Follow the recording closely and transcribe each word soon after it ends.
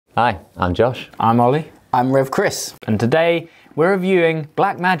Hi, I'm Josh. I'm Ollie. I'm Rev Chris. And today we're reviewing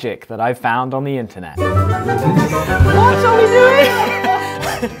black magic that I found on the internet. What are we doing?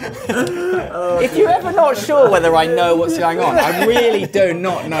 If you're ever not sure whether I know what's going on, I really do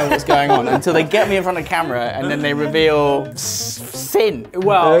not know what's going on until they get me in front of camera and then they reveal sin.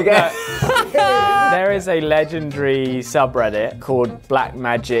 Well, okay. There is a legendary subreddit called Black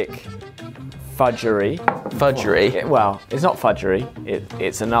Magic Fudgery. Fudgery? Well, it's not fudgery.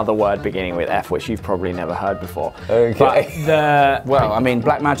 It's another word beginning with F, which you've probably never heard before. Okay. But Well, I mean,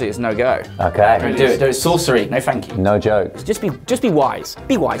 black magic is no go. Okay. Don't do it. Do it. Sorcery. No, thank you. No jokes. Just be wise.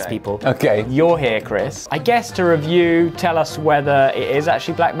 Be wise, people. Okay. you're here, Chris. I guess to review, tell us whether it is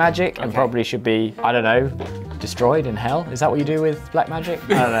actually black magic and probably should be, I don't know, destroyed in hell. Is that what you do with black magic? I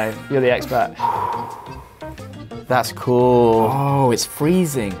don't know. You're the expert. That's cool. Oh, it's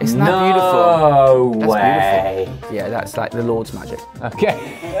freezing. Isn't that beautiful? No way. Beautiful. Yeah, that's like the Lord's magic. Okay.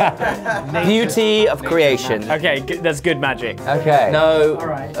 Beauty of creation. Okay, that's good magic. Okay. No. All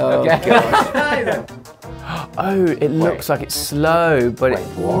right. Oh, Okay. oh, it looks like it's slow, but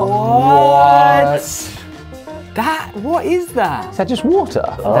What? What is that? Is that just water?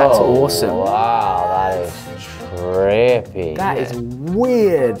 That's awesome. Wow, that is trippy. That is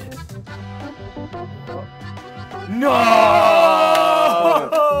weird.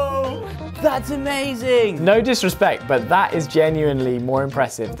 No! That's amazing. No disrespect, but that is genuinely more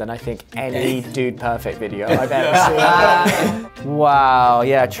impressive than I think any Dude Perfect video I've ever seen. Wow.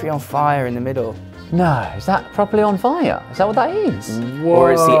 Yeah, a tree on fire in the middle. No, is that properly on fire? Is that what that is?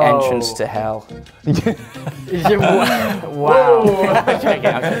 Or it's the entrance to hell. Wow.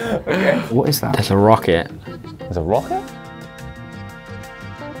 Okay. What is that? There's a rocket. There's a rocket?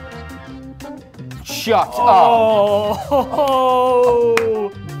 Shut up.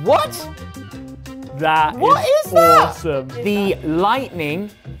 Oh! What? What is that? Awesome. The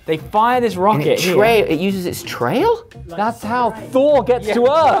lightning, they fire this rocket. It uses its trail? That's how Thor gets to Earth.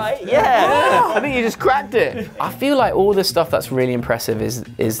 Right? Yeah. I think you just cracked it. I feel like all the stuff that's really impressive is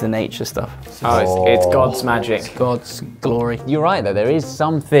the nature stuff. Oh, it's God's magic. God's glory. You're right though, there is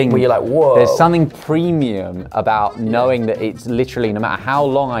something Where you're like, whoa. There's something premium about knowing that it's literally, no matter how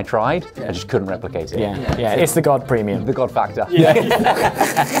long I tried, I just couldn't replicate it. Yeah, it's the God premium. The God factor.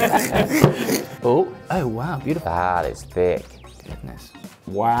 Oh wow, beautiful. That is thick. Goodness.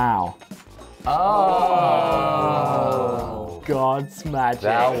 Wow. Oh. God's magic.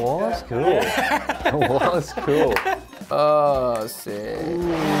 That was cool. That was cool. Oh, sick.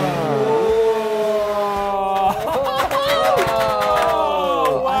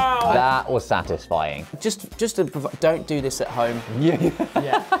 That was satisfying. Just to don't do this at home. Yeah.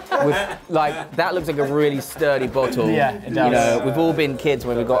 With, like, that looks like a really sturdy bottle. Yeah, it does. You know, we've all been kids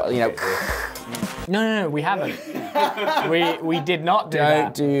when we've got, you know. No, we haven't. we did not do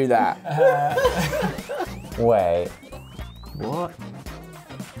that. Don't do that. Wait. What?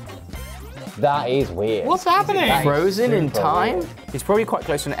 That is weird. What's happening? Frozen in super time? weird. He's probably quite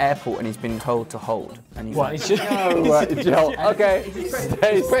close to an airport and he's been told to hold. And he's What? like, Okay,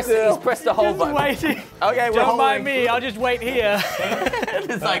 stay still. he's pressed the hold button. Waiting. Okay, we're Don't mind holding. me, I'll just wait here.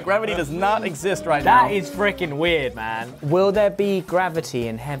 It's like gravity does not exist right now. That is freaking weird, man. Will there be gravity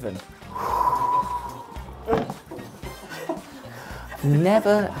in heaven?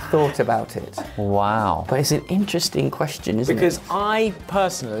 Never thought about it. Wow. But it's an interesting question, isn't Because it? I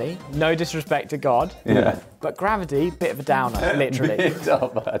personally, no disrespect to God, but gravity, bit of a downer, literally. Bit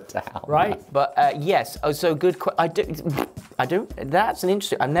of a down. Right? But yes, oh, so good. I do. That's an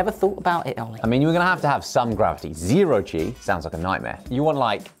interesting. I never thought about it, Ollie. I mean, you're gonna have some gravity. 0 G sounds like a nightmare. You want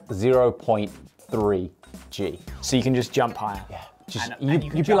like 0.3 G. So you can just jump higher. Yeah. Just,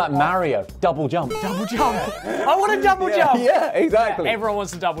 you'd be like Mario, double jump. Double jump. I want a double jump. Yeah, exactly. Yeah, everyone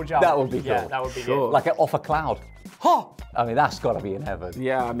wants a double jump. That would be cool. Yeah, that would be good. Like off a cloud. Huh. I mean, that's gotta be in heaven.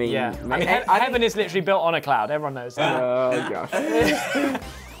 Yeah, I mean, Yeah. I mean, heaven is literally built on a cloud. Everyone knows that. Oh gosh.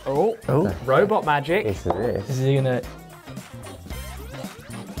 Oh. Robot magic. Yes, it is. Is he gonna?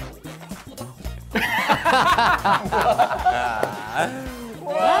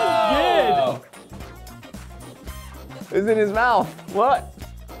 That's good. It's in his mouth. What?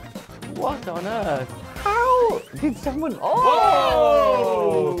 What on earth? How did someone?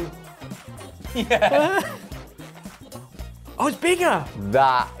 Oh! Yeah. Oh, it's bigger.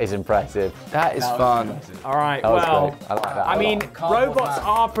 That is impressive. That is fun. All right. That was Well, great. I like that. I a mean, lot. robots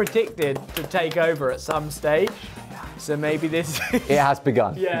are predicted to take over at some stage. So maybe this. It has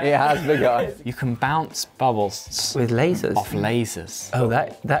begun. Yeah. It has begun. You can bounce bubbles With lasers. off lasers. Oh,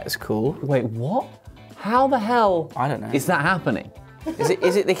 that's cool. Wait, what? How the hell I don't know. is that happening? Is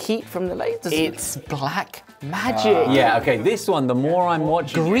it the heat from the lasers? It's black Magic. Yeah, okay, this one, the more I'm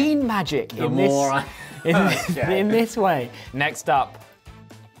watching Green magic the more in this way. Next up.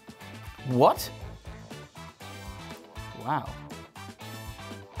 What? Wow.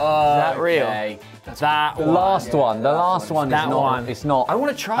 Is that real? That The last one is That not, one. it's not. I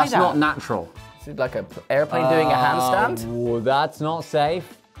want to try That's that. not natural. Is it like an airplane doing a handstand? Oh, that's not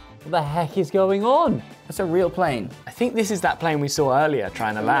safe. What the heck is going on? That's a real plane. I think this is that plane we saw earlier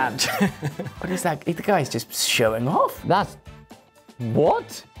trying to land. What is that? The guy's just showing off. That's,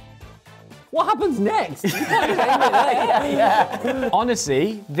 what? What happens next?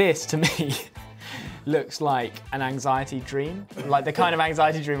 Honestly, this to me looks like an anxiety dream. Like the kind of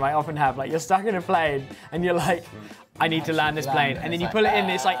anxiety dream I often have. Like you're stuck in a plane and you're like, I need to land this plane. And then you pull it in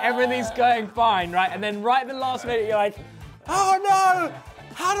and it's like everything's going fine, right? And then right at the last minute you're like, oh no!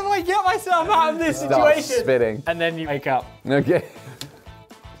 How do I get myself out of this situation? Start spitting. And then you wake up. Okay.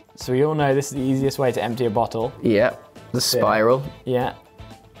 So we all know this is the easiest way to empty a bottle. Yeah. The spiral. Yeah.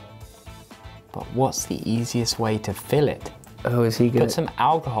 But what's the easiest way to fill it? Oh, is he good? Put some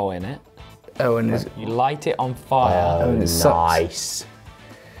alcohol in it. Oh, and is You light it on fire. and it sucks. Nice.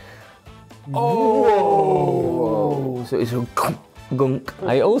 Oh. So it's a gunk.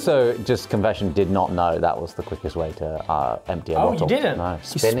 I also, just confession, did not know that was the quickest way to empty a bottle. you didn't? No, You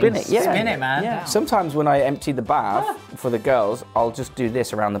spin it, yeah. Spin it, man. Yeah. Sometimes when I empty the bath for the girls, I'll just do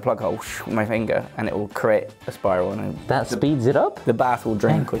this around the plug hole with my finger, and it will create a spiral, and That speeds it up? the bath will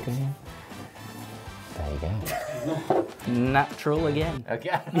drain quicker. There you go. Natural again.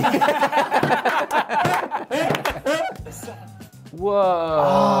 Okay.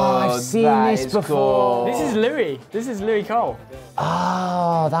 Whoa! I've seen that this is before. cool. This is Louis. This is Louis Cole.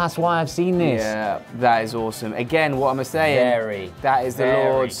 Oh, that's why I've seen this. Yeah, that is awesome. Again, what am I saying? That is the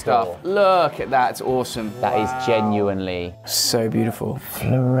very Lord stuff. cool. Look at that, it's awesome. That is genuinely So beautiful.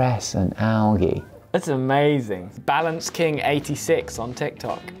 fluorescent algae. That's amazing. Balance King 86 on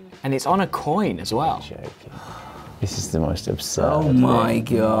TikTok. And it's on a coin as well. Joking. This is the most absurd. Oh my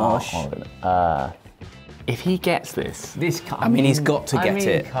gosh. If he gets this, I mean, he's got to get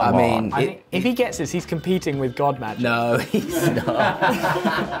it. come on. I think if he gets this, he's competing with God Magic. No, he's not.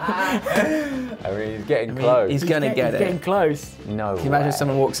 I mean, he's getting close. He's gonna get He's it. getting close. no Can you imagine way. if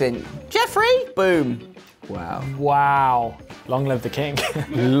someone walks in, Jeffrey? Boom. Wow. Wow. Long live the king.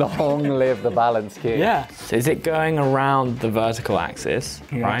 Long live the balance king. Yeah. So is it going around the vertical axis,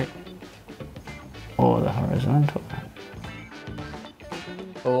 right? Or the horizontal.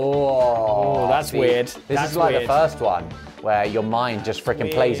 Oh, that's see, weird. This That's is like weird. the first one, where your mind just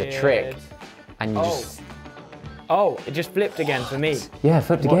freaking plays a trick, and you just Oh, it just flipped again for me. yeah,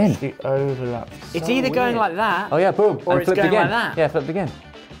 flipped again. The overlap. It's either going like that. Oh yeah, boom, Or and it's flipped going again. like that. Yeah, flipped again.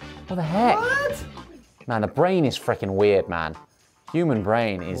 What the heck? What? Man, the brain is freaking weird, man. Human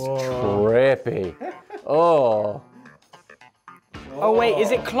brain is trippy. Oh. Oh wait,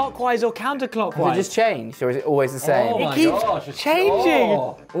 is it clockwise or counterclockwise? Has it just changed, or is it always the same? It keeps changing.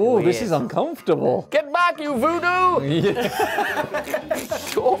 Oh, this is uncomfortable. Get back, you voodoo!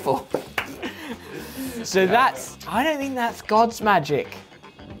 It's awful. So that's, I don't think that's God's magic.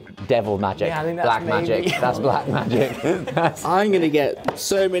 Devil magic. Yeah, I think that's black maybe- magic. That's black magic. That's I'm gonna get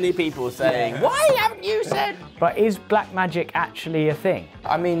so many people saying, why haven't you said? But is black magic actually a thing?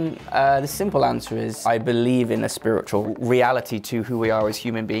 I mean, the simple answer is I believe in a spiritual reality to who we are as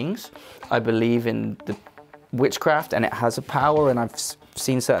human beings. I believe in the witchcraft and it has a power, and I've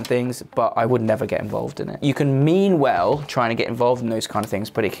seen certain things, but I would never get involved in it. You can mean well trying to get involved in those kind of things,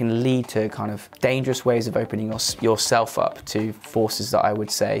 but it can lead to kind of dangerous ways of opening yourself up to forces that I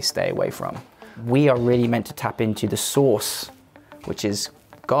would say stay away from. We are really meant to tap into the source, which is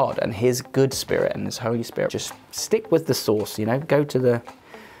God and His good spirit and His Holy Spirit. Just stick with the source, you know, go to the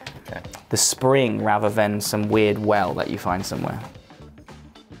spring rather than some weird well that you find somewhere.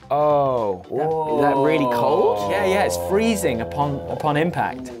 Oh. Is that really cold? Yeah, it's freezing upon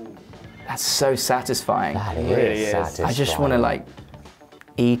impact. That's so satisfying. that is really is. satisfying. I just want to like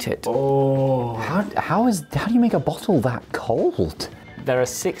eat it. How do you make a bottle that cold? There are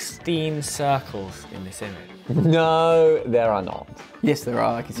 16 circles in this image. No, there are not. Yes, there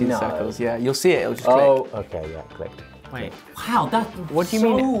are. I can see No. the circles. Yeah, you'll see it. It'll just click. Oh, okay, yeah, clicked. Wait, Wow, that. what do you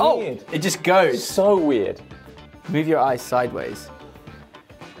mean? Oh, It just goes. so weird. Move your eyes sideways.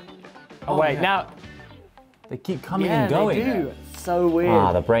 oh wait, now. They keep coming Yeah, and going. they do. So weird.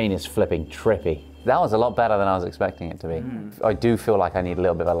 Ah, the brain is flipping trippy. That was a lot better than I was expecting it to be. I do feel like I need a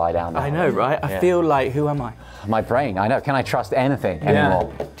little bit of a lie down now. I know, right? I feel like, who am I? My brain, I know. Can I trust anything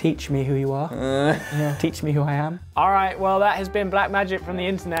anymore? Teach me who you are. Teach me who I am. All right, well, that has been black magic from the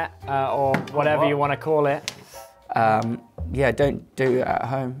internet, or whatever you want to call it. Yeah, don't do it at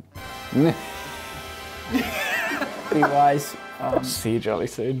home. Be wise. See you jolly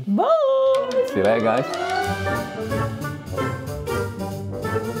soon. Bye. See you later, guys.